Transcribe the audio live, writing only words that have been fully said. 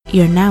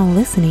You're now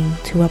listening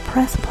to a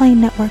Press Play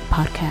Network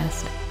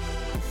podcast.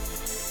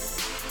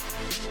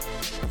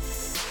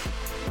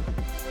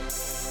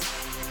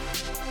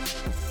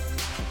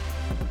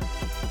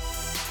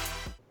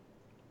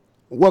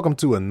 Welcome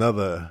to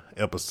another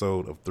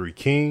episode of Three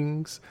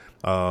Kings.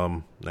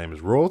 Name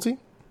is Royalty.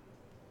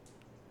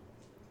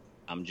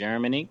 I'm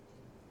Germany.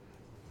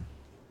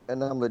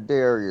 And I'm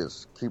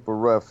Ladarius. Keep a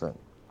roughing.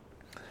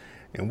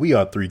 And we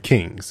are Three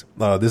Kings.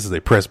 This is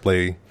a Press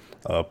Play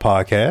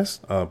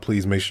podcast.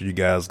 Please make sure you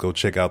guys go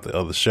check out the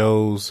other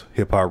shows: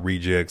 Hip Hop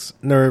Rejects,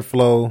 Nerd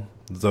Flow,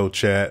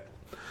 Zochat.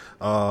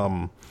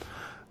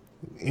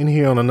 In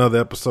here on another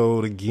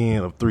episode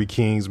again of Three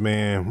Kings,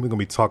 man, we're gonna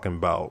be talking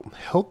about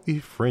healthy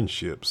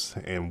friendships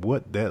and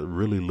what that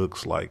really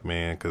looks like,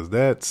 man, because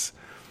that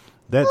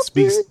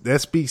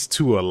speaks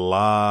to a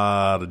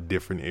lot of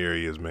different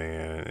areas,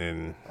 man.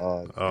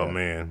 And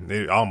man,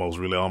 it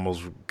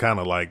almost kind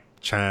of like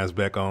chimes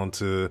back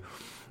onto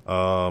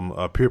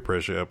a peer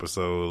pressure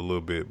episode a little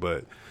bit,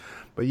 but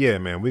yeah,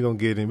 man, we're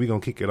gonna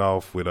kick it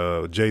off with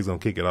Jay's gonna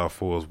kick it off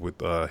for us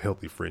with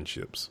healthy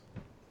friendships.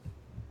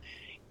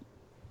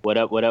 What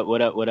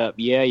up?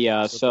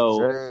 Yeah.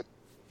 So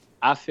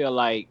I feel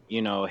like,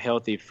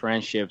 healthy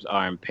friendships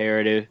are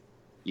imperative,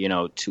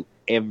 to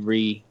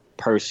every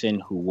person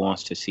who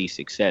wants to see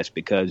success,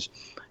 because,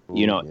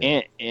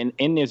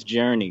 in this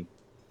journey,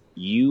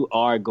 you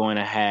are going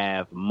to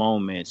have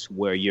moments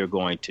where you're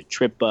going to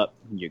trip up,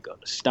 you're going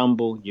to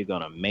stumble, you're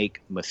going to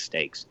make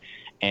mistakes.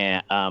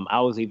 And I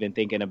was even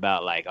thinking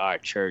about like our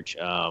church.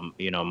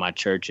 My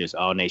church is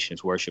All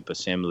Nations Worship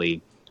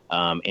Assembly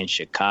in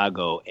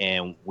Chicago,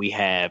 and we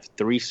have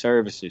 3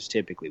 services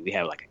typically. We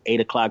have like an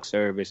 8:00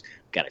 service,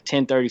 we got a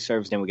 10:30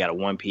 service, then we got a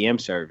 1 p.m.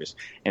 service.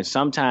 And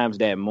sometimes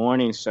that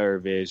morning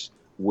service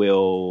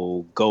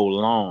will go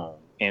long,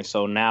 and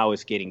so now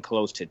it's getting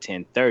close to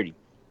 10:30.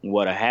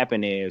 What'll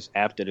happen is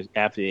after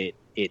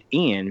it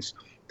ends,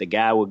 some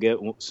guy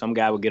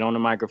will get on the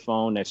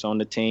microphone that's on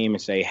the team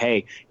and say,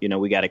 hey,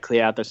 we got to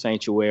clear out the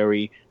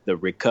sanctuary. The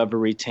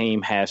recovery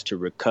team has to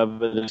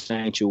recover the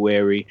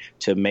sanctuary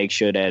to make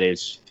sure that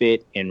it's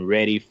fit and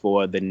ready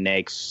for the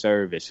next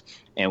service.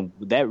 And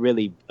that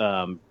really,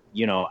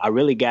 I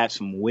really got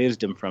some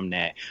wisdom from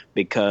that,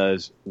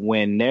 because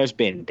when there's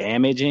been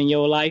damage in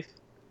your life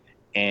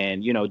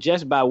and,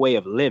 just by way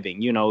of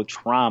living,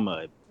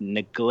 trauma,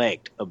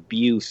 neglect,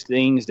 abuse,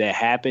 things that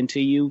happen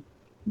to you,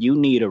 you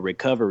need a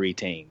recovery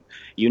team.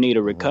 You need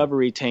a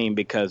recovery team,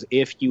 because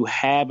if you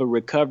have a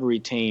recovery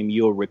team,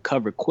 you'll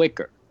recover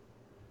quicker.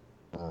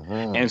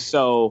 And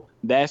so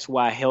that's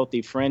why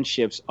healthy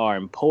friendships are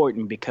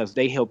important, because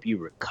they help you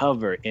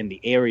recover in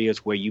the areas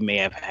where you may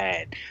have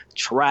had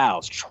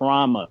trials,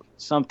 trauma,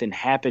 something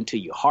happened to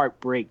you,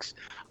 heartbreaks,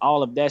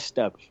 all of that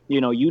stuff.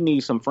 You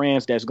need some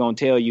friends that's going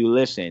to tell you,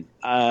 listen,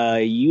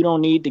 you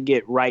don't need to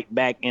get right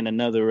back in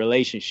another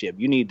relationship.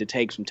 You need to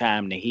take some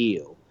time to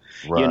heal.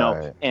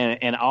 Right.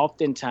 And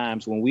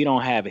oftentimes when we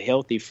don't have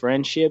healthy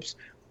friendships,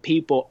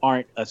 people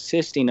aren't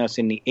assisting us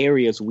in the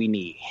areas we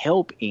need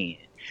help in.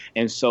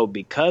 And so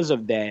because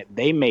of that,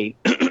 they may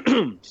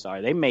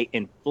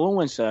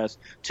influence us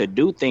to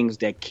do things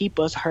that keep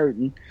us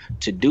hurting,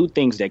 to do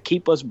things that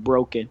keep us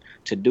broken,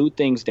 to do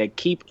things that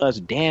keep us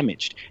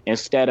damaged,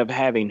 instead of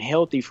having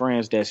healthy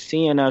friends that's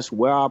seeing us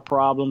where our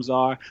problems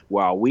are,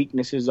 where our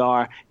weaknesses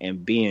are,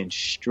 and being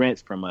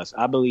strength from us.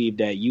 I believe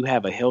that you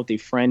have a healthy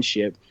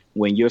friendship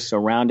when you're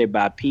surrounded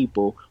by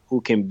people who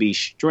can be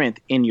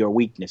strength in your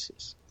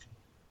weaknesses.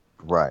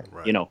 Right.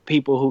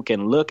 People who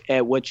can look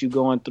at what you're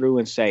going through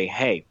and say,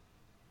 hey,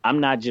 I'm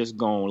not just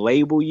going to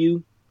label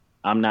you.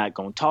 I'm not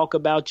going to talk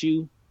about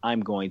you. I'm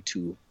going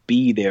to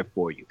be there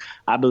for you.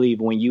 I believe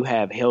when you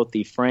have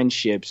healthy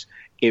friendships,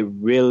 it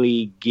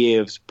really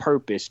gives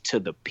purpose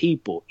to the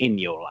people in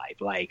your life.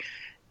 Like,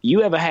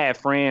 you ever had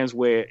friends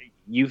where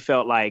you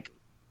felt like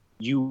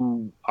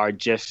you are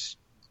just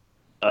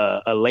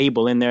a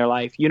label in their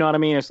life? You know what I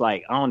mean? It's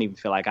like, I don't even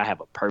feel like I have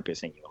a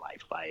purpose in your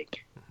life.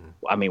 Like,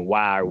 I mean,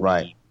 why are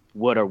we?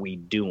 What are we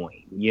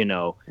doing?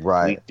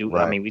 Right.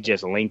 I mean, we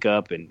just link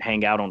up and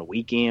hang out on the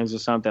weekends or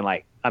something.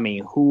 Like, I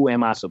mean, who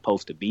am I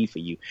supposed to be for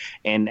you?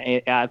 And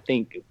I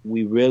think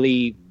we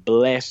really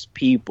bless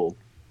people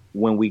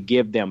when we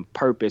give them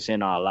purpose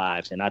in our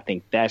lives. And I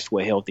think that's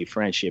what healthy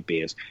friendship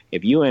is.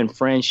 If you're in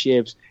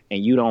friendships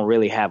and you don't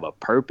really have a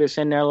purpose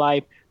in their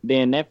life,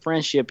 then that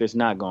friendship is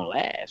not going to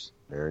last.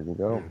 There you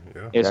go.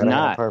 Yeah. It's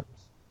not.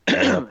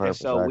 Purpose.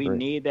 So we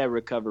need that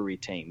recovery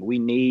team. We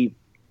need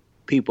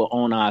people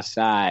on our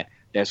side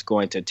that's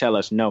going to tell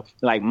us no.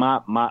 Like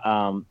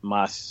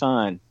my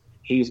son,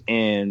 he's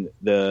in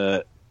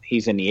the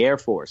Air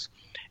Force,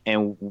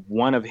 and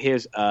one of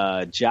his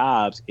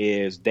jobs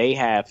is they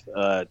have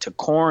to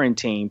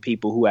quarantine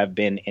people who have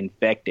been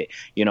infected.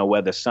 You know,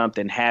 whether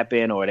something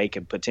happened or they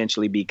could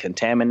potentially be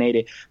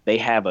contaminated. They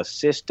have a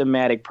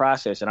systematic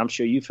process, and I'm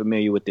sure you're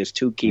familiar with this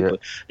too, Keeper.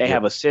 They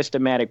have a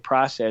systematic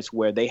process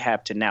where they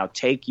have to now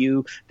take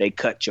you, they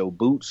cut your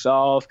boots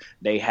off,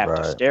 they have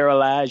to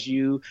sterilize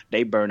you,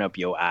 they burn up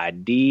your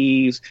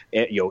IDs,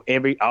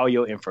 all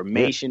your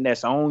information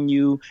that's on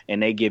you,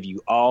 and they give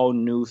you all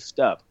new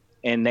stuff.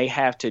 And they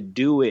have to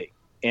do it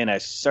in a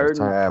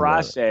certain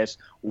process.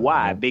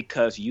 Why?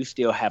 Because you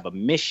still have a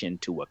mission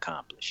to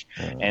accomplish.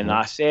 And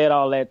I said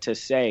all that to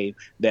say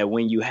that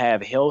when you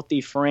have healthy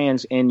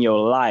friends in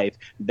your life,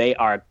 they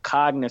are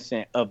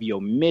cognizant of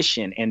your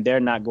mission, and they're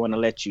not going to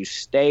let you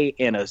stay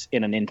in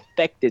an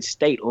infected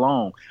state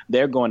long.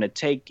 They're going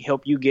to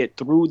help you get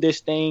through this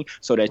thing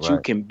so that you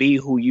can be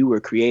who you were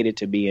created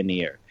to be in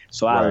the earth.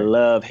 So I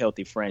love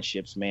healthy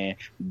friendships, man.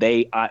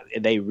 They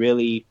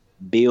really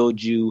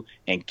build you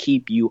and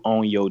keep you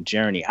on your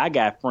journey. I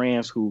got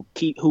friends who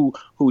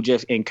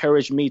just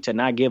encourage me to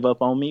not give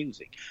up on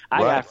music.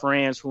 I got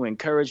friends who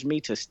encourage me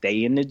to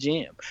stay in the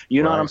gym.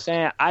 You know what I'm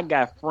saying? I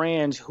got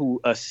friends who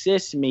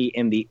assist me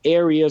in the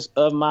areas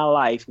of my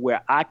life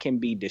where I can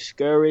be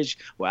discouraged,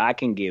 where I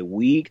can get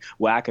weak,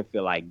 where I can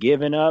feel like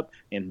giving up.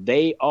 And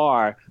they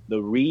are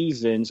the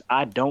reasons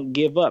I don't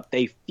give up.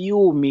 They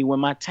fuel me when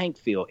my tank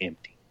feel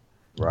empty.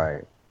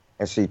 Right.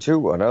 And see,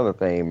 too, another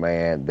thing,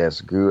 man,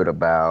 that's good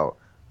about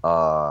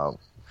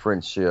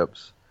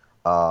friendships.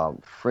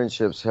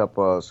 Friendships help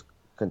us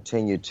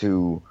continue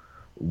to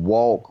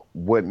walk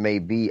what may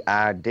be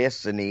our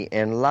destiny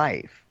in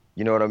life.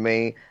 You know what I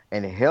mean?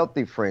 And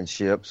healthy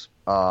friendships,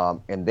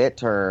 in that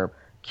term,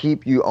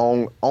 keep you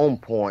on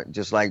point,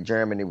 just like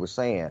Germany was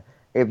saying.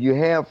 If you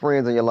have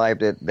friends in your life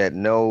that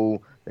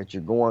know that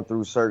you're going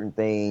through certain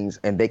things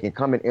and they can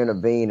come and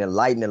intervene and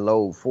lighten the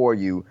load for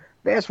you,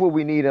 that's what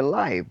we need in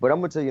life. But I'm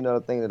going to tell you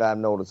another thing that I've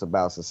noticed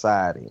about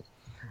society.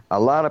 A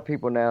lot of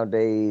people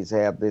nowadays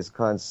have this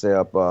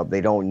concept of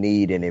they don't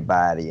need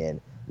anybody, and,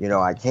 you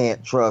know, I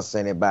can't trust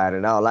anybody,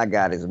 and all I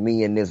got is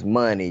me and this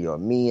money, or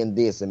me and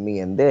this and me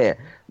and that.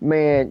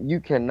 Man,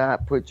 you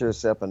cannot put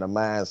yourself in a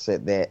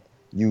mindset that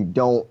you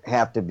don't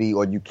have to be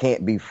or you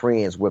can't be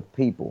friends with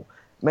people.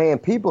 Man,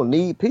 people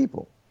need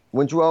people.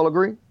 Wouldn't you all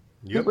agree?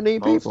 Yep. People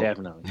need people. Most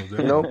definitely.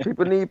 You know,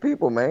 people need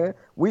people, man.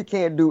 We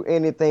can't do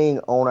anything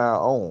on our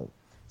own.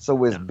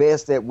 So it's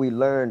best that we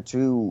learn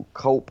to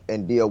cope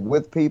and deal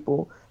with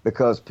people,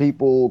 because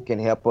people can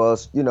help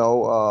us, you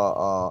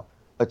know,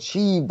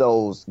 achieve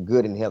those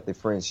good and healthy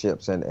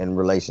friendships and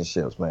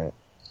relationships, man.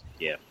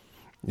 Yeah.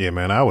 Yeah,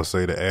 man, I would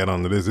say to add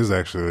on to this is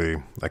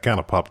actually, I kind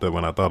of popped up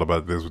when I thought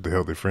about this with the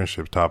healthy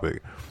friendships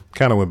topic.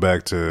 Kind of went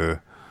back to,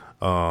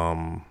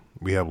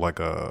 we have like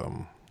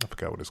I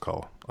forgot what it's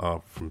called,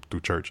 through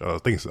church. I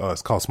think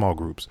it's called small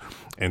groups.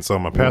 And so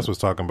my pastor was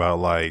talking about,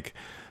 like,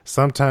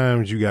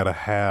 sometimes you got to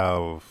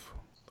have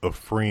a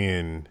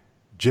friend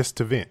just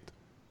to vent.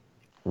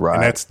 Right.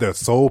 And that's the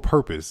sole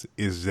purpose,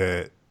 is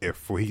that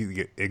example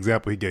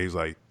he gave,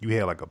 like, you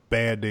had like a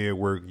bad day at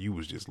work. You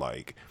was just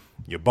like,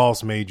 your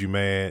boss made you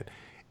mad.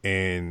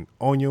 And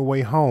on your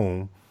way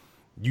home,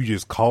 you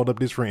just called up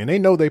this friend, and they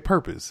know their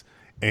purpose.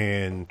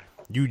 And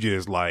you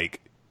just,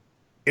 like,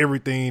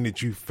 everything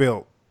that you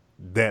felt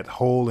that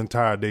whole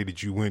entire day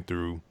that you went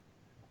through,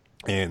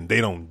 and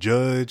they don't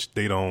judge,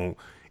 they don't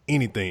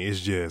anything. It's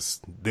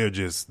just, they're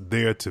just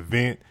there to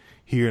vent,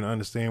 hear and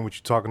understand what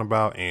you're talking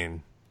about,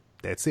 and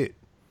that's it.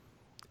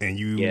 And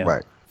you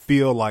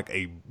feel like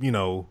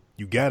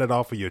you got it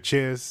off of your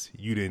chest.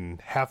 You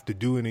didn't have to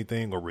do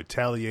anything or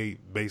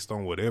retaliate based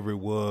on whatever it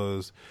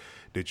was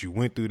that you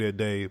went through that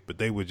day, but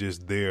they were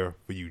just there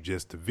for you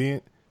just to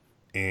vent,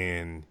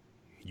 and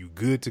you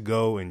good to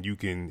go. And you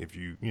can, if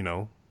you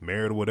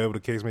married or whatever the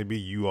case may be,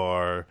 you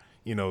are,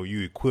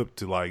 you equipped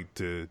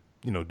to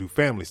do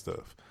family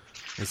stuff.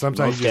 And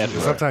sometimes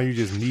you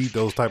just need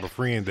those type of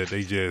friends that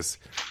they just,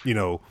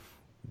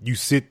 you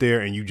sit there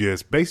and you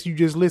just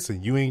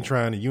listen. You ain't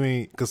trying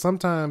to, because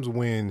sometimes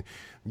when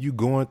you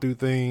going through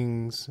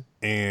things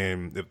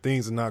and if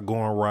things are not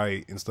going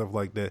right and stuff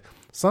like that,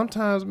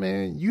 sometimes,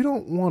 man, you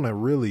don't want to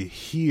really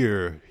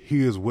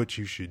here's what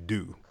you should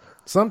do.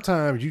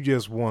 Sometimes you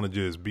just want to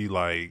just be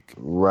like,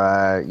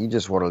 right. You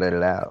just want to let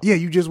it out. Yeah.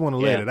 You just want to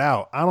let it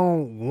out. I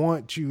don't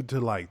want you to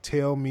like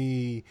tell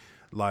me,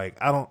 like,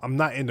 I'm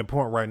not in the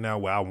point right now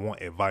where I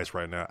want advice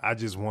right now. I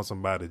just want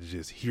somebody to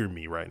just hear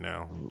me right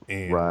now.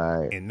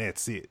 And, and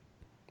that's it.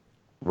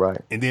 Right.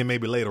 And then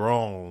maybe later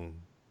on,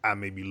 I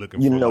may be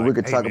looking for, like, we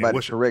could talk about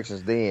the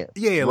corrections then.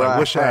 Yeah. Like,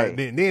 what should I,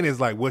 then it's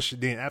like,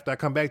 then after I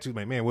come back to,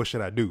 like, man, what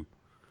should I do?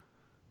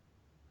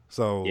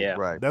 So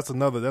that's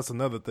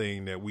another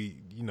thing that we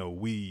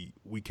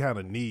kind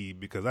of need,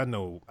 because I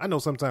know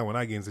sometimes when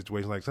I get in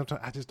situations, like,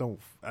 sometimes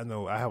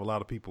I have a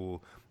lot of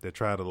people that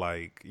try to,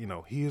 like,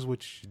 here's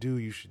what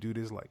you should do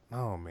this. Like,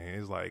 no, man,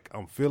 it's like,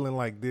 I'm feeling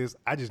like this.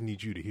 I just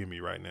need you to hear me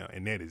right now.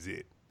 And that is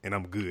it. And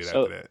I'm good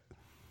after that.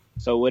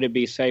 So would it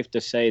be safe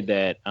to say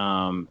that,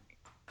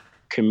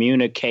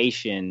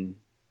 communication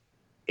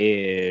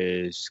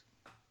is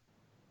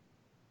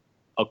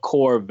a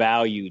core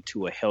value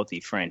to a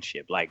healthy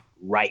friendship, like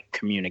right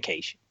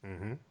communication.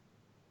 Mm-hmm.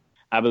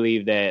 I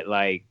believe that,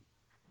 like,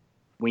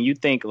 when you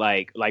think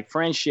like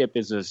friendship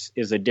is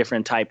a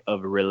different type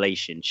of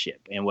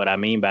relationship. And what I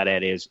mean by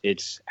that is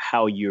it's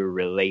how you're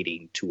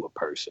relating to a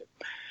person.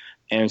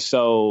 And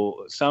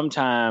so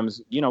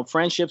sometimes,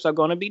 friendships are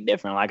going to be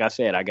different. Like I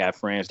said, I got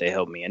friends that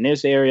help me in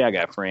this area. I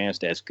got friends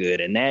that's good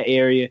in that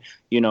area,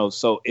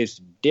 so it's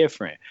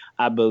different.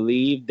 I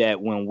believe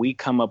that when we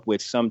come up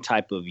with some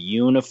type of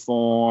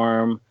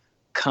uniform,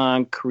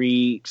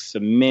 concrete,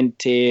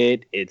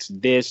 cemented, it's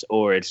this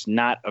or it's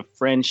not a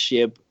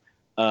friendship,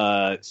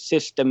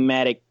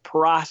 systematic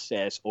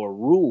process or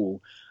rule,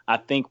 I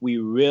think we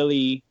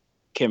really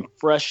can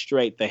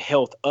frustrate the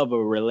health of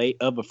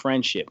a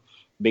friendship,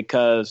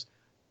 because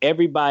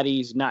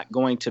everybody's not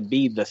going to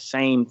be the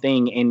same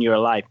thing in your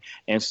life.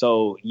 And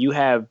so you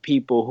have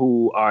people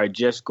who are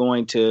just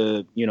going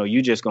to,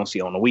 you just going to see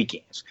on the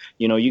weekends.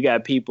 You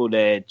got people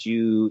that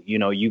y'all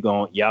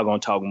going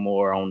to talk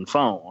more on the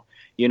phone.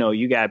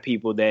 You got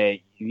people that,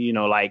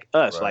 like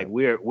us, right.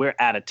 Like we're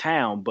out of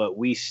town, but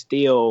we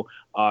still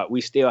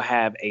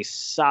have a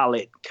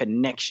solid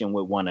connection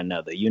with one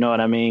another. You know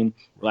what I mean?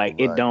 Like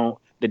right.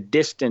 The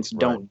distance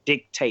don't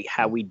dictate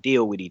how we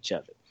deal with each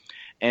other.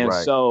 And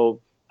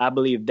so I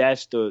believe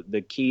that's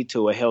the key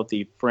to a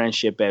healthy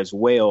friendship as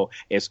well,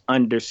 is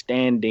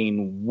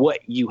understanding what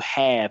you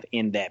have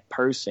in that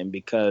person,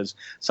 because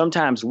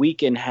sometimes we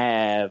can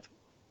have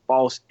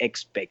false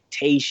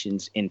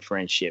expectations in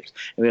friendships.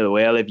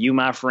 Well, if you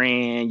my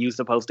friend, you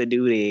supposed to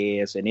do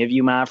this, and if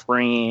you my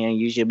friend,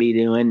 you should be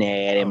doing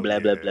that, and blah,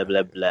 blah, blah,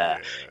 blah, blah,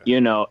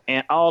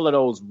 and all of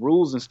those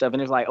rules and stuff.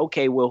 And it's like,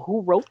 okay, well,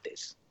 who wrote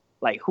this?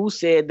 Like, who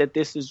said that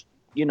this is,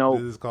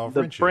 this is called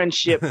the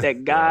friendship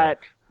that God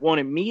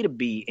wanted me to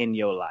be in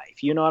your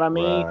life? You know what I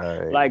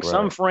mean?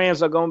 Some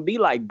friends are going to be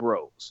like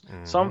bros.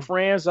 Mm-hmm. Some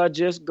friends are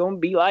just going to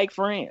be like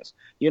friends.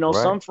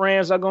 Some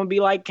friends are going to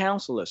be like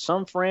counselors.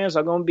 Some friends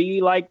are going to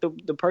be like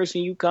the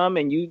person you come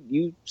and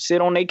you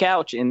sit on their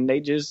couch and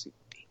they just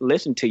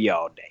listen to you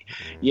all day.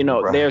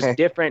 There's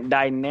different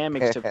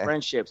dynamics to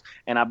friendships.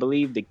 And I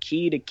believe the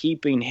key to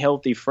keeping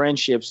healthy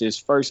friendships is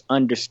first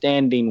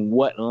understanding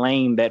what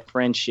lane that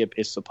friendship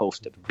is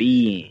supposed to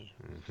be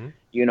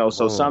in.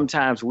 So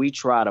sometimes we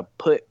try to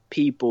put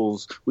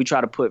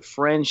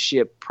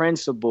friendship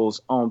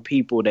principles on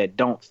people that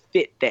don't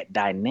fit that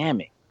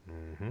dynamic.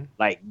 Mm-hmm.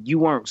 Like, you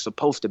weren't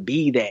supposed to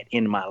be that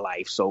in my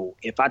life. So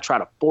if I try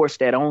to force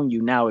that on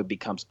you, now it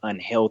becomes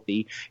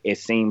unhealthy. It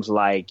seems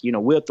like,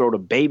 we'll throw the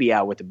baby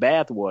out with the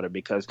bathwater,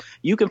 because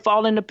you can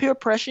fall into peer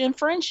pressure in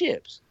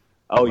friendships.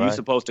 Oh, you're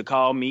supposed to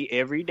call me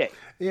every day.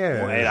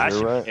 Yeah.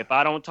 Well, if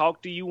I don't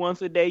talk to you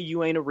once a day,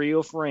 you ain't a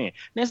real friend.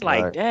 And it's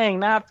like, dang,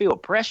 now I feel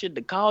pressured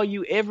to call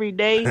you every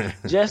day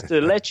just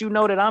to let you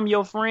know that I'm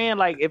your friend.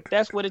 Like, if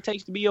that's what it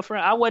takes to be your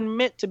friend, I wasn't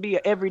meant to be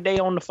an everyday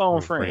on the phone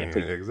friend.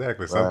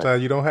 Exactly.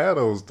 Sometimes you don't have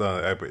those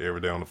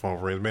every day on the phone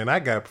friends. Man, I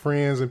got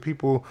friends and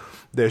people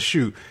that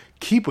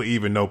Keeper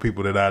even know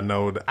people that I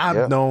know that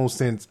I've known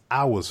since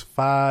I was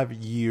 5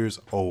 years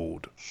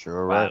old.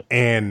 Sure, right.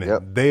 And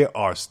they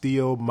are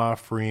still my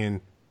friend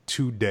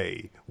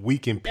today. We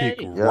can pick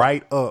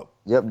right up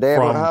from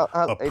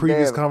a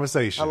previous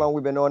conversation. How long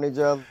we been knowing each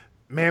other?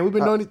 Man, we've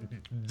been knowing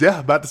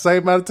about the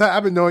same amount of time.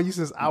 I've been knowing you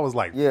since I was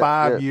like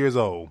 5 years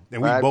old.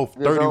 And we both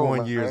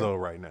 31 years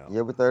old right now.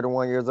 Yeah, we're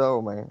 31 years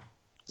old, man.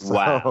 So,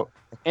 wow.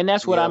 And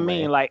that's what I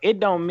mean. Man. Like, it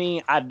don't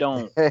mean I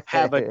don't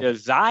have a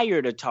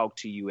desire to talk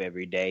to you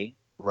every day.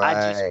 Right.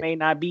 I just may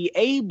not be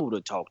able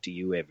to talk to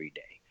you every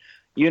day.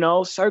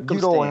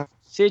 Circumstances,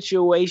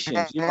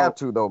 situations. You have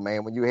to, though,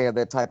 man, when you have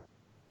that type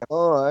of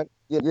fun.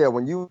 Yeah,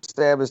 when you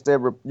establish that,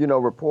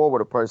 rapport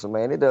with a person,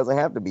 man, it doesn't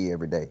have to be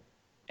every day.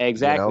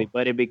 Exactly,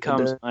 but it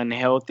becomes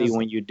unhealthy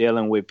when you're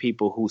dealing with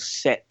people who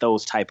set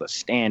those type of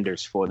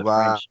standards for the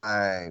friendship.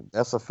 Right,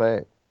 that's a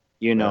fact.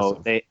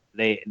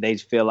 They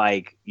feel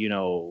like,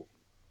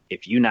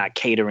 if you're not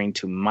catering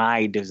to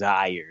my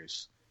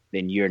desires,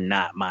 then you're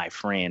not my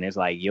friend. It's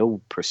like your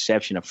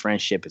perception of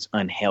friendship is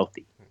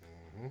unhealthy.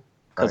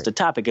 Because the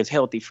topic is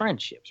healthy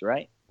friendships,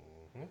 right?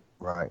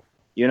 Right.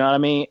 You know what I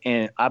mean?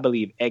 And I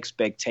believe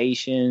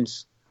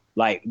expectations,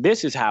 like,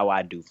 this is how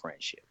I do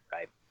friendship,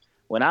 right?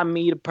 When I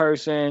meet a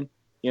person,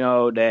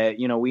 that,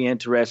 we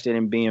interested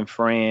in being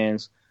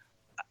friends,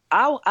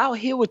 I'll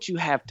hear what you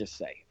have to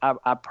say.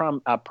 I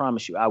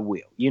promise you I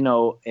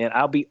will, and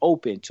I'll be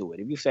open to it.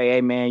 If you say, hey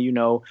man,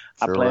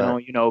 I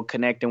plan on,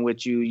 connecting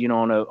with you,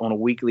 on a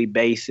weekly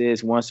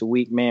basis, once a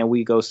week, man,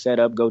 we go set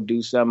up, go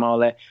do something, all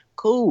that.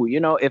 Cool.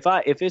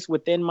 If it's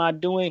within my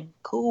doing,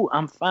 cool.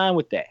 I'm fine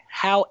with that.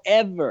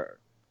 However,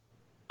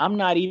 I'm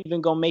not even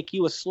going to make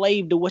you a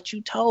slave to what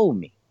you told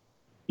me.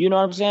 You know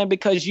what I'm saying?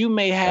 Because you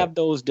may have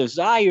those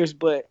desires,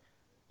 but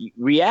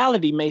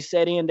reality may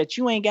set in that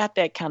you ain't got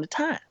that kind of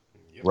time.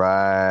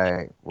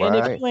 Right. And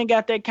if you ain't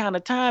got that kind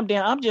of time,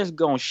 then I'm just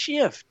gonna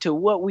shift to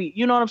what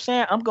you know what I'm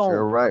saying? I'm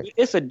going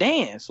It's a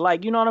dance.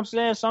 Like, you know what I'm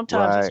saying?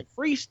 Sometimes it's a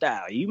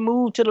freestyle. You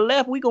move to the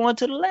left, we going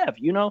to the left,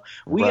 you know?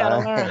 We gotta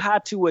learn how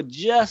to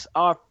adjust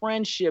our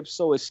friendships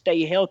so it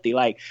stay healthy.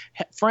 Like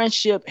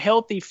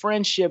healthy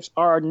friendships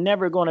are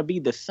never gonna be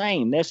the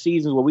same. There's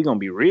seasons where we're gonna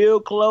be real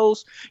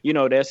close, you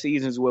know, there's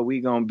seasons where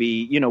we're gonna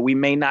be, you know, we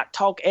may not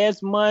talk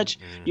as much,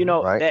 you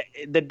know, that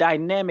the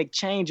dynamic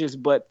changes,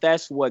 but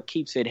that's what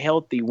keeps it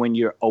healthy when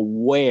you're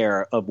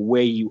aware of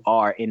where you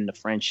are in the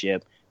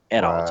friendship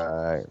at all times.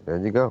 Right.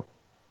 There you go.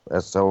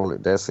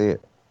 That's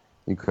it.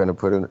 You couldn't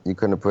put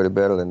it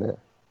better than that.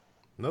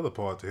 Another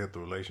part to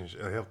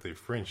healthy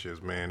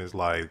friendships, man, is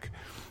like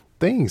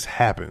things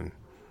happen.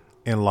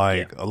 And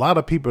like a lot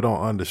of people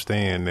don't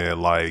understand that,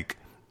 like,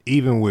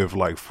 even with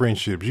like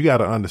friendships, you got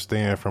to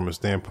understand from a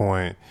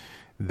standpoint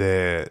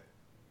that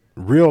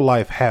real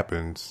life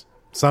happens.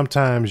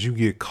 Sometimes you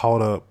get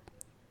caught up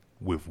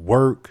with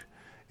work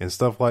and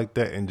stuff like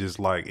that, and just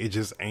like it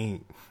just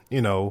ain't,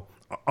 you know,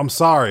 I'm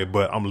sorry,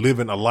 but I'm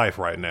living a life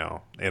right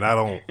now, and I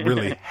don't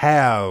really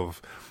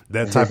have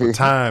that type of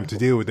time to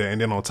deal with that. And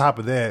then on top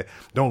of that,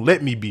 don't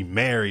let me be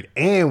married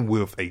and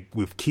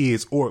with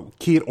kids or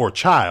kid or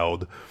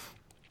child.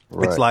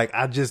 Right. It's like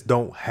I just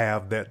don't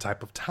have that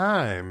type of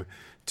time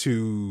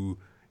to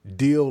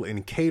deal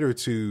and cater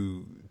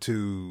to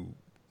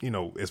you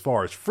know, as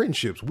far as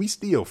friendships. We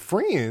still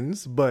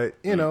friends, but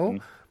you know,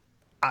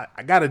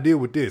 I got to deal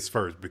with this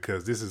first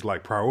because this is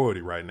like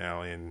priority right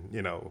now. And,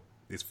 you know,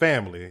 it's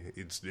family,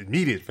 it's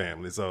immediate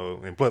family.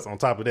 So, and plus on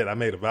top of that, I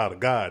made a vow to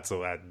God.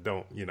 So I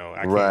don't, you know,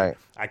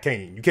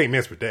 you can't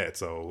mess with that.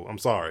 So I'm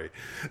sorry.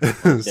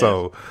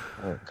 So,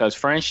 because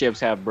friendships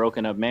have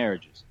broken up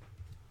marriages.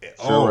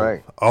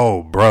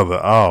 Oh, brother.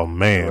 Oh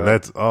man.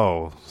 That's,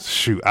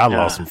 shoot. I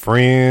lost some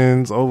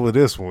friends over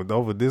this one,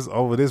 over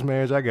this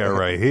marriage I got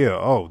right here.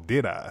 Oh,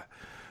 did I?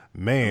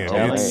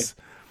 Man,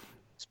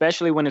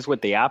 especially when it's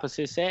with the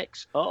opposite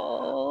sex.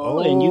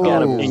 And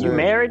you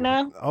married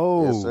now?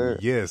 Oh,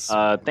 yes.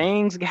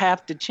 Things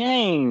have to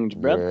change,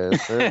 brother.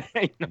 Yes, sir.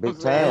 You know what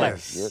I'm saying?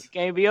 Like, you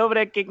can't be over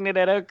there kicking it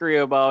at her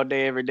crib all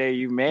day, every day.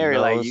 You married,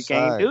 like you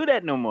can't do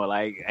that no more.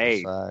 Like,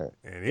 hey, and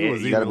it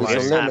was even like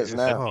limits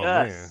now. Oh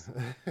man.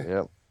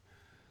 Yep.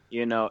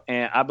 You know,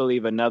 and I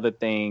believe another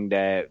thing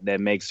that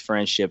makes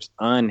friendships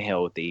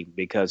unhealthy,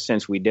 because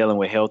since we're dealing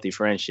with healthy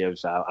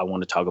friendships, I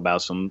want to talk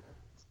about some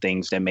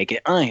things that make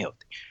it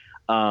unhealthy.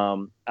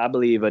 I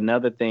believe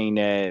another thing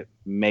that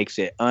makes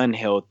it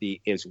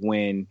unhealthy is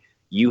when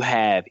you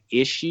have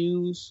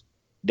issues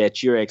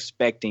that you're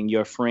expecting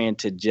your friend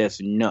to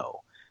just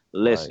know.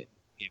 Listen,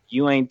 if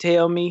you ain't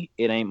tell me,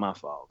 it ain't my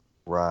fault.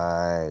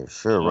 Right.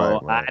 Sure.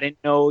 Right. I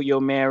didn't know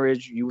your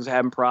marriage. You was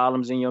having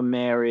problems in your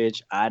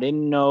marriage. I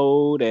didn't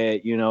know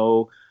that, you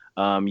know,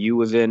 you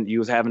was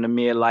having a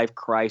midlife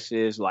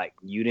crisis. Like,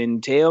 you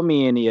didn't tell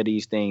me any of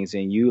these things,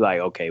 and you like,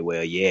 okay,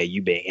 well, yeah,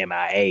 you been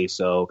MIA,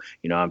 so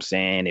you know what I'm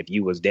saying, if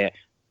you was there,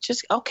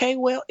 just okay,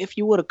 well, if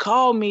you would have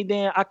called me,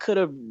 then I could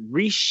have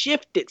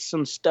reshifted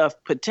some stuff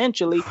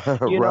potentially.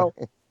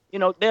 You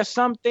know, there's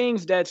some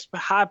things that's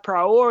high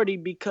priority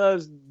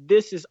because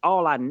this is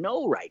all I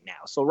know right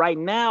now. So right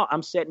now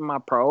I'm setting my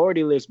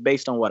priority list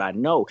based on what I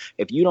know.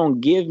 If you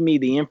don't give me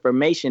the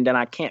information, then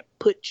I can't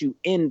put you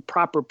in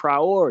proper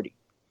priority.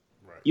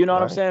 You know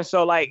what I'm saying?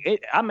 So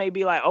like, I may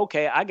be like,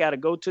 okay, I got to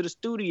go to the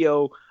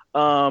studio,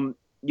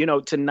 you know,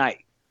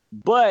 tonight.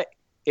 But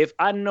if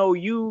I know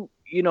you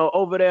know,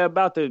 over there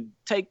about to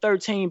take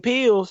 13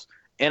 pills,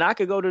 and I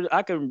could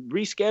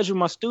reschedule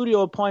my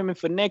studio appointment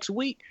for next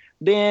week,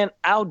 then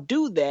I'll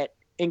do that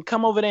and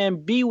come over there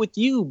and be with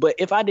you. But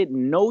if I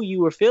didn't know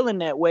you were feeling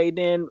that way,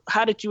 then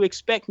how did you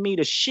expect me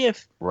to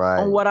shift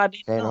on what I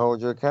didn't know? Can't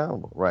hold you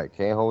accountable. Right.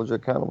 Can't hold you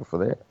accountable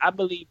for that. I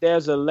believe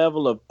there's a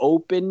level of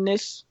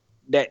openness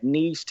that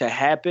needs to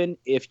happen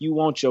if you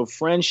want your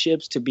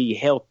friendships to be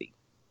healthy.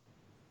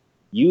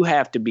 You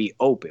have to be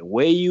open.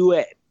 Where you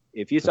at?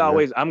 If it's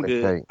always, I'm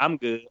good.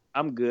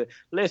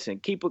 Listen,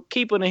 keep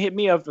on hit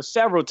me up for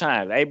several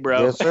times. Hey,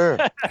 bro. Yes,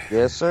 sir.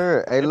 Yes,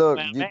 sir. Hey, look,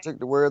 you took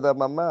the words out of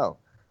my mouth.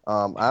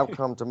 I've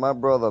come to my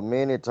brother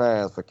many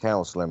times for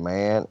counseling,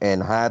 man,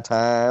 in high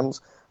times,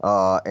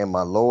 in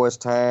my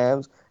lowest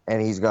times,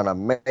 and he's going to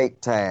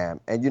make time.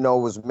 And, you know,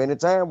 it was many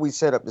times we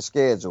set up the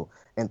schedule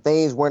and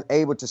things weren't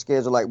able to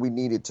schedule like we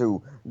needed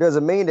to.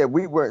 Doesn't mean that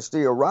we weren't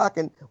still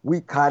rocking.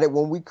 We caught it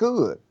when we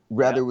could,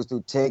 whether it was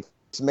through text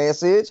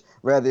message,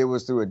 whether it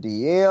was through a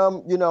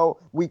DM, you know,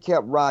 we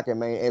kept rocking,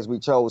 man, as we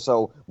chose.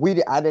 So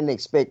I didn't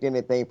expect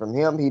anything from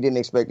him. He didn't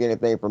expect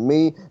anything from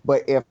me.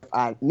 But if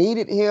I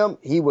needed him,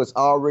 he was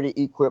already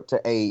equipped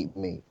to aid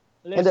me.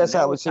 Listen, and that's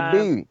how it should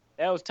be.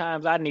 There was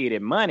times I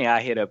needed money.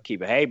 I hit up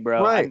Keeper. Hey,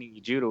 bro, I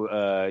need you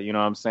to, you know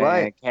what I'm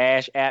saying,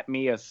 cash at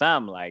me or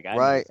something. Like,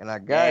 and I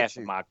got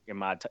you in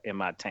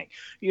my tank.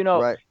 You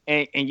know,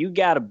 and you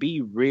got to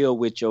be real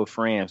with your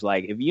friends.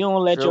 Like, if you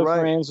don't let your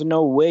friends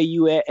know where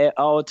you at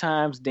all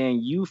times, then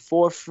you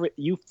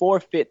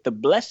forfeit the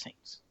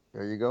blessings.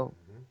 There you go.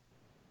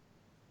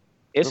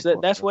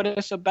 That's what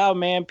it's about,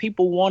 man.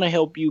 People want to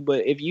help you,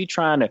 but if you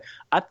trying to,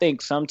 I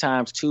think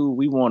sometimes too,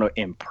 we want to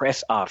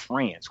impress our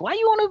friends. Why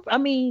you want to? I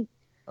mean,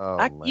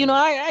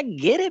 I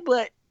get it,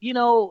 but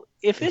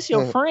if it's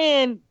your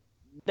friend,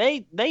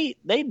 they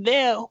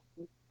there,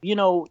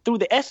 through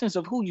the essence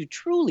of who you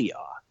truly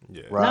are.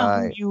 Yeah.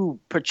 Not who you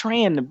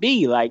portraying to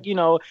be. Like,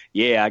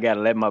 I gotta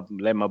let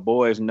my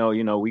boys know,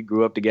 we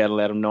grew up together,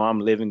 let them know I'm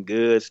living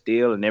good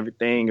still and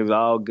everything is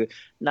all good.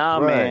 Nah,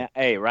 man.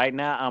 Hey, right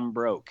now I'm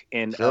broke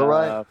and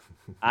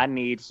I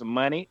need some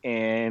money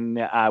and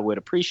I would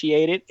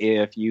appreciate it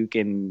if you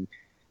can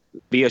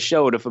be a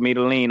shoulder for me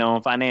to lean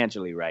on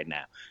financially right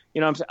now.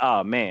 You know what I'm saying?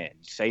 Oh man,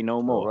 say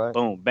no more.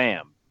 Boom,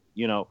 bam.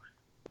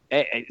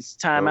 It's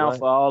time out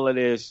for all of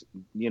this,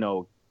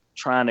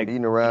 trying to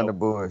beating around the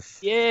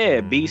bush. Yeah,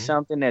 be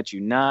something that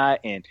you're not,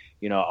 and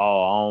I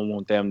don't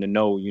want them to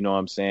know, what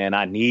I'm saying?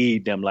 I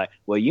need them. Like,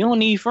 well, you don't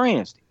need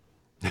friends.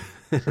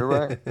 Sure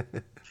right.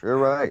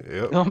 Yep.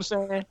 You know what I'm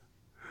saying?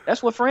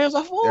 That's what friends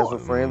are for. That's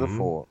what friends are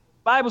for.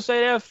 Bible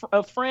say that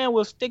a friend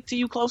will stick to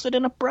you closer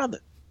than a brother.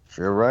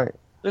 Sure right.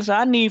 Listen,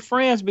 I need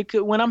friends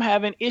because when I'm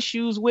having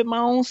issues with my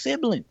own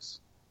siblings.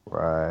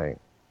 Right.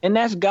 And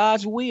that's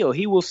God's will.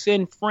 He will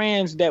send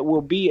friends that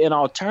will be an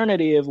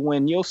alternative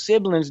when your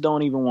siblings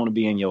don't even want to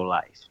be in your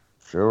life.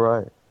 Sure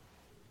right.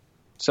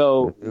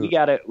 So we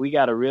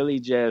gotta really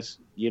just,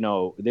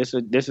 this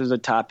is a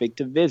topic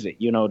to visit,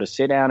 to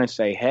sit down and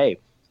say, hey,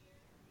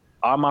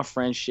 are my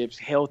friendships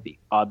healthy?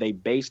 Are they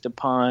based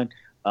upon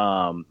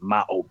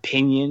my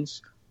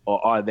opinions,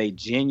 or are they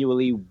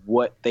genuinely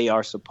what they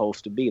are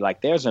supposed to be?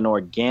 Like, there's an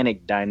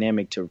organic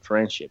dynamic to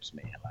friendships,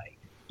 man. Like,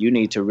 you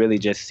need to really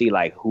just see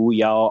like who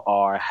y'all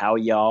are, how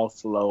y'all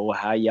flow,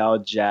 how y'all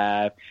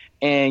jive,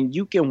 and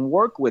you can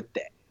work with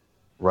that.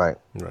 Right.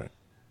 You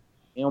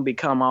don't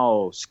become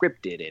all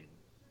scripted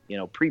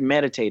and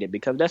premeditated,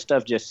 because that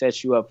stuff just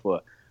sets you up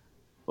for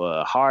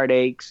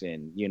heartaches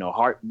and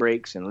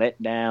heartbreaks and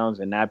letdowns,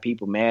 and now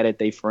people mad at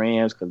their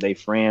friends because their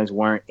friends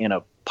weren't in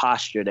a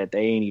posture that they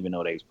ain't even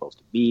know they supposed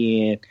to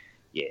be in.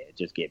 Yeah,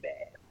 just get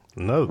bad.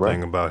 Another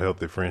thing about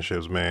healthy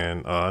friendships,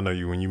 man, I know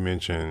when you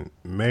mention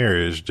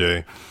marriage,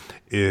 Jay,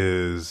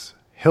 is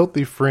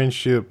healthy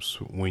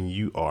friendships when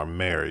you are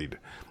married.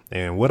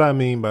 And what I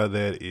mean by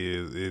that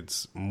is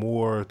it's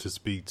more to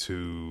speak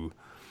to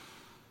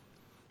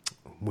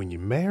when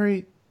you're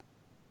married,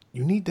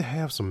 you need to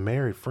have some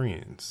married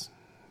friends.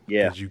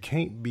 Yeah. Because you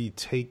can't be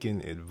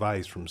taking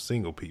advice from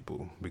single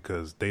people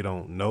because they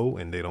don't know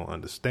and they don't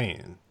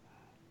understand.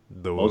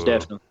 Most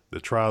definitely.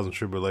 The trials and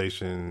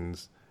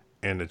tribulations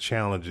and the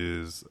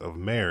challenges of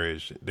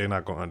marriage, they're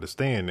not going to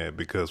understand that,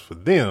 because for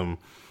them,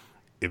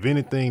 if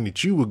anything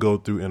that you would go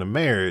through in a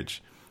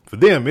marriage, for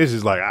them, it's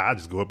just like, I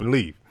just go up and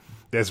leave.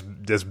 That's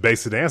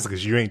basically the answer,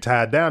 because you ain't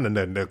tied down to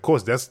nothing. Of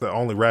course, that's the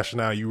only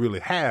rationale you really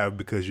have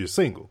because you're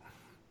single.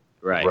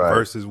 Right.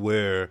 Versus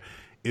where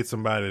it's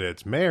somebody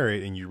that's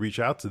married and you reach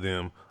out to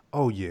them,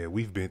 oh yeah,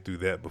 we've been through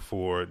that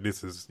before.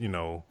 This is,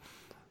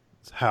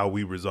 how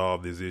we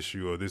resolve this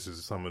issue, or this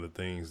is some of the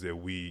things that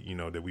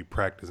we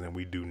practice and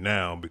we do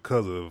now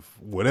because of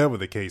whatever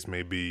the case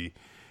may be.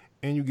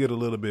 And you get a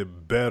little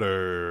bit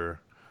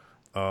better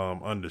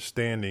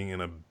understanding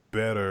and a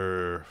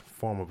better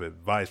form of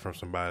advice from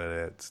somebody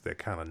that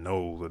kind of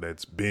knows, or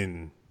that's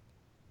been,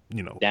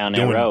 down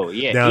that road.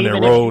 Yeah. Down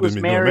that road and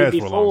been doing that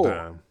for a long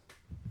time.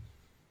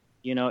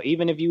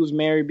 Even if you was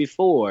married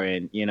before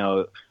and,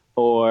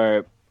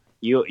 or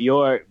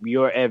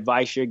your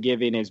advice you're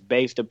giving is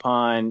based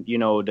upon,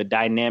 the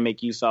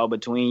dynamic you saw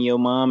between your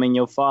mom and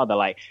your father.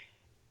 Like,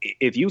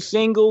 if you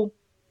single,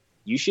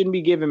 you shouldn't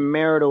be giving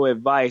marital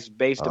advice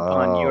based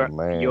upon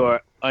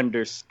your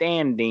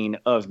understanding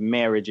of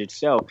marriage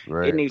itself.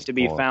 It needs to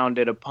be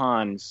founded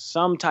upon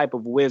some type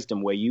of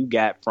wisdom where you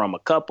got from a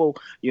couple,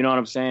 you know what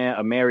I'm saying,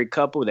 a married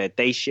couple, that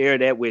they share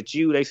that with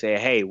you. They say,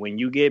 hey, when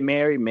you get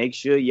married, make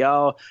sure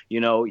y'all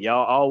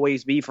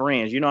always be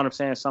friends. You know what I'm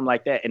saying? Something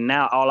like that. And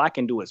now all I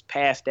can do is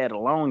pass that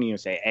along to you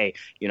and say, hey,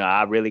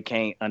 I really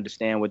can't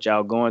understand what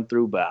y'all going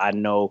through, but I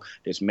know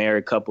this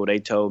married couple, they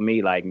told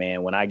me, like,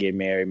 man, when I get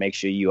married, make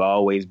sure you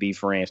always be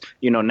friends.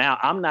 Now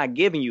I'm not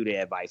giving you the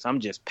advice. I'm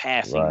just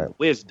passing the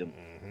wisdom.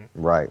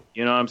 Right.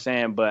 You know what I'm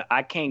saying? But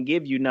I can't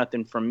give you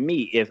nothing from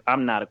me if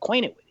I'm not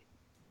acquainted with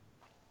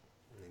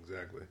it.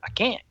 Exactly. I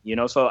can't,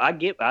 so I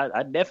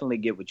definitely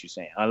get what you're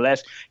saying.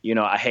 Unless,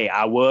 hey,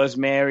 I was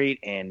married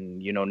and,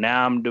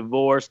 now I'm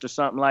divorced or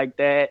something like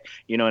that,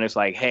 and it's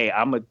like, hey,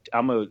 I'm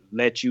a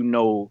let you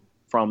know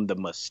from the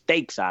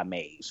mistakes I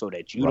made so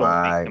that you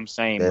don't make them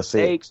same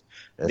mistakes.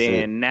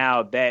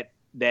 Now that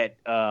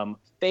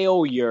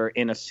failure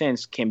in a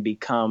sense can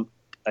become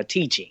a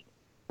teaching.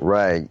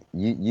 Right.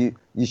 You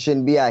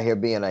shouldn't be out here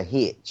being a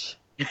hitch.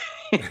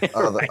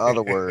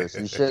 Other words,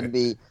 you shouldn't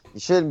be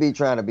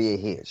trying to be a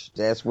hitch.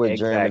 That's what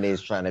Germany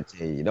is trying to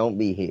tell you. Don't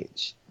be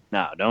hitched.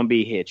 No, don't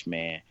be hitched,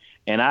 man.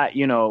 And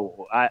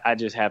I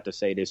just have to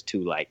say this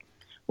too. Like,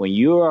 when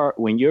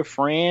you're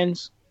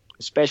friends,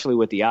 especially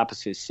with the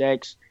opposite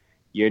sex,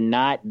 you're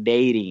not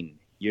dating.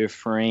 You're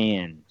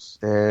friends.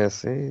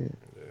 That's it.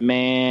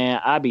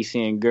 Man, I be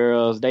seeing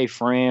girls, they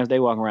friends, they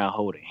walking around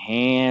holding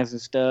hands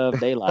and stuff.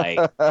 They like,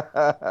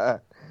 I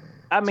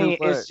mean,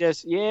 it's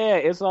just, yeah,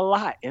 it's a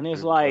lot. And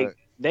it's like,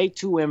 they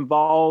too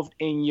involved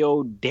in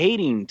your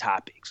dating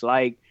topics.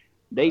 Like,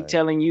 they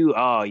telling you,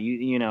 oh,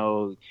 you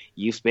know,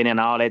 you spending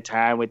all that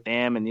time with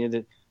them.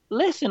 And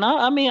listen,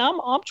 I mean,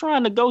 I'm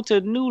trying to go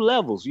to new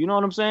levels. You know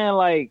what I'm saying?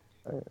 Like,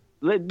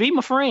 be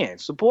my friend,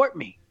 support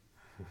me.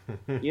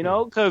 You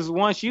know, because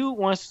once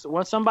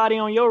somebody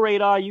on your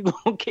radar, you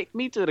gonna kick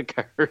me to the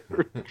curb.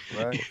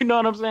 You know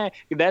what I'm saying?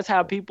 That's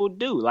how people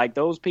do. Like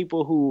those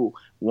people who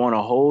want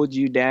to hold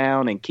you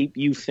down and keep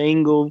you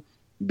single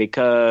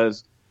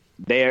because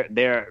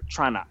they're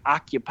trying to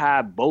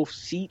occupy both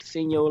seats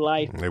in your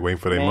life. They waiting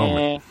for their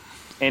moment.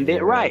 And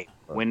then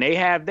when they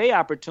have their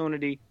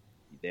opportunity,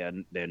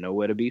 they're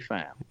nowhere to be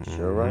found.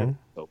 Sure, right.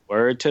 So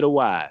word to the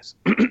wise: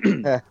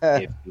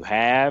 if you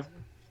have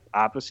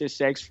opposite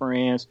sex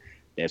friends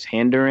that's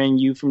hindering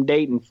you from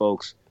dating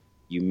folks,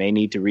 you may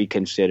need to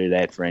reconsider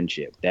that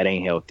friendship. That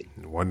ain't healthy.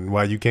 Wondering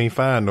why you can't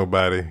find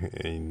nobody.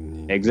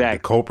 And exactly.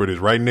 The culprit is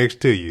right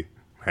next to you,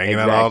 hanging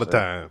out all the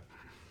time.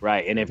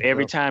 Right. And if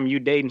every time you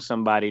dating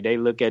somebody, they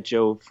look at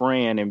your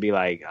friend and be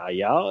like,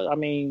 y'all, I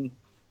mean,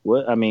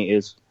 what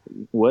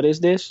is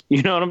this?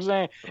 You know what I'm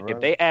saying? Right.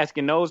 If they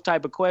asking those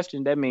type of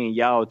questions, that means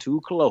y'all too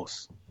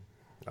close.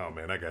 Oh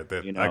man, I got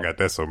that. You know? I got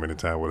that so many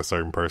times with a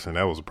certain person.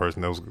 That was a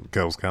person that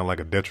was kind of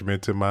like a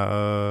detriment to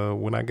my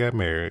when I got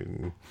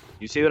married.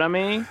 You see what I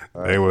mean?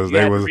 They was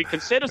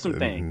reconsider some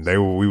things.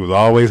 We was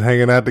always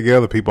hanging out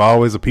together. People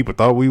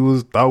thought we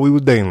was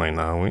dating. Like,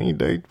 no, we ain't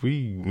date.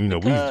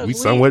 We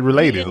somewhat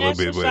related a little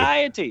bit.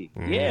 Society,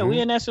 but yeah, we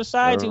in that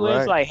society where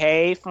it's like,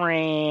 hey,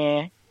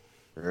 friend,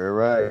 you're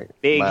right,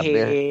 big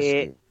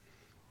head.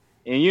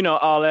 And you know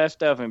all that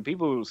stuff, and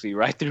people will see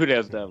right through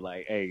that stuff.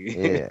 Like,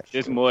 hey,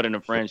 it's more than a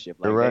friendship.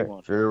 Like,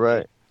 you're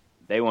right.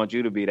 They want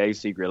you to be their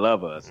secret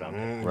lover or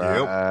something.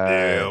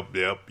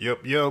 Yep.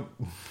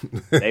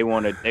 They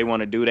want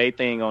to do their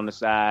thing on the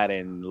side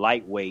and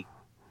lightweight,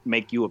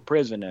 make you a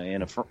prisoner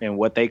in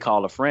what they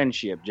call a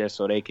friendship, just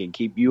so they can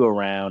keep you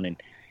around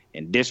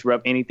and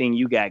disrupt anything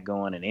you got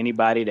going and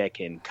anybody that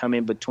can come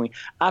in between.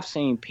 I've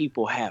seen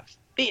people have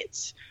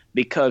fits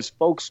because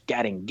folks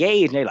got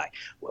engaged and they're like,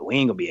 well, we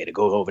ain't gonna be able to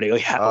go over their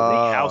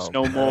house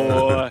no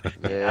more.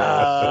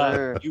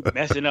 You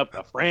messing up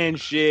the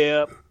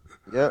friendship.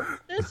 Yep.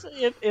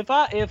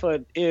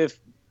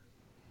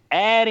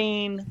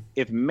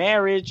 If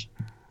marriage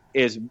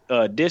is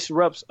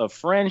disrupts a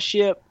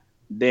friendship,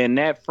 then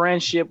that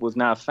friendship was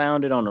not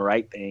founded on the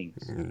right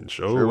things.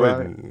 Sure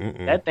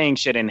wasn't. That thing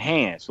should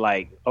enhance.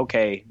 Like,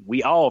 okay,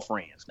 we all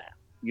friends now.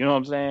 You know what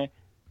I'm saying?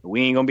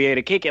 We ain't gonna be able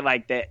to kick it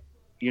like that.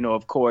 You know,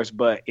 of course,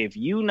 but if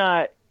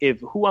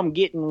who I'm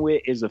getting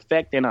with is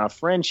affecting our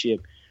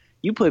friendship,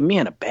 you put me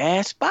in a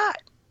bad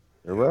spot.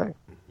 You're right.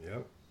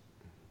 Yep.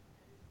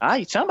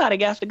 Somebody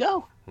got to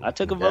go. I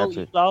took a vote,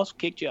 you lost,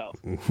 kicked you off.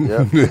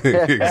 Yep.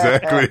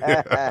 Exactly.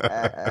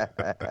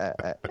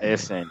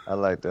 Listen. I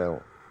like that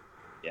one.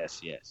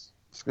 Yes.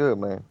 It's good,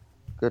 man.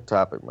 Good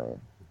topic, man.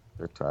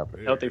 Good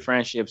topic. Healthy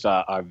friendships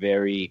are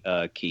very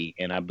key,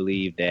 and I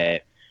believe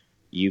that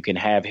you can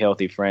have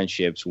healthy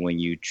friendships when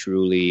you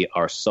truly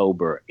are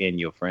sober in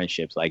your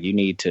friendships. Like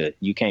you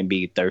can't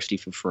be thirsty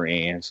for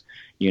friends.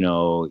 You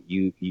know,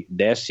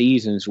 there's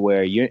seasons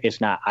where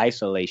it's not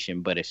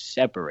isolation, but it's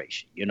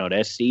separation. You know,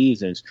 there's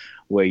seasons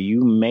where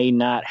you may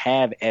not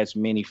have as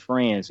many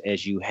friends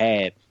as you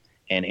had.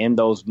 And in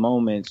those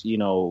moments, you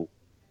know,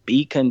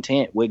 be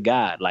content with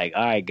God. Like,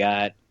 all right,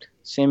 God,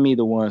 send me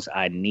the ones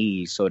I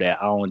need so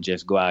that I don't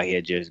just go out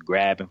here just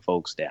grabbing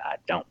folks that I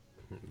don't.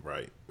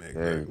 Right.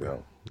 Exactly. There you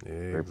go.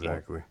 Yeah,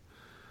 exactly.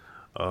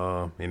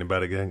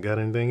 Anybody got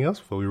anything else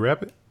before we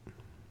wrap it?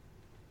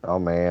 Oh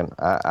man,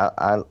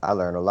 I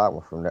learned a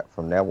lot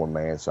from that one,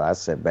 man. So I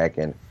sat back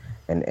and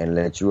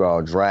let you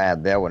all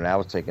drive that one. I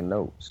was taking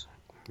notes.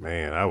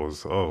 Man,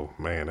 that's a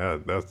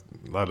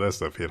lot of that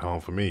stuff hit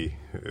home for me.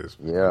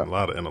 In a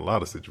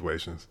lot of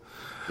situations.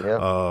 Yeah.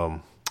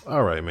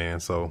 All right, man.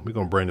 So we're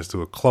gonna bring this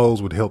to a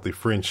close with healthy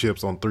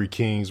friendships on Three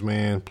Kings,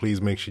 man. Please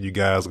make sure you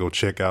guys go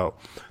check out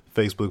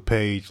Facebook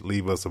page,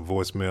 leave us a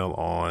voicemail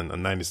on a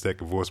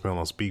 90-second voicemail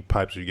on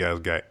SpeakPipe. If you guys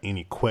got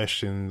any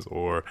questions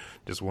or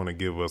just want to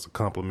give us a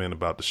compliment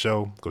about the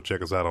show, go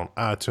check us out on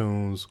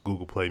iTunes,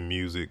 Google Play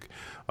Music.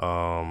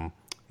 And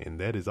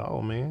that is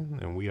all, man.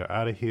 And we are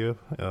out of here.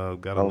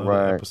 Got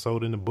another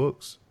episode in the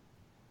books.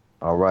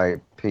 All right.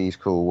 Peace,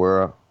 cool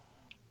world.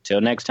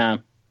 Till next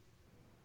time.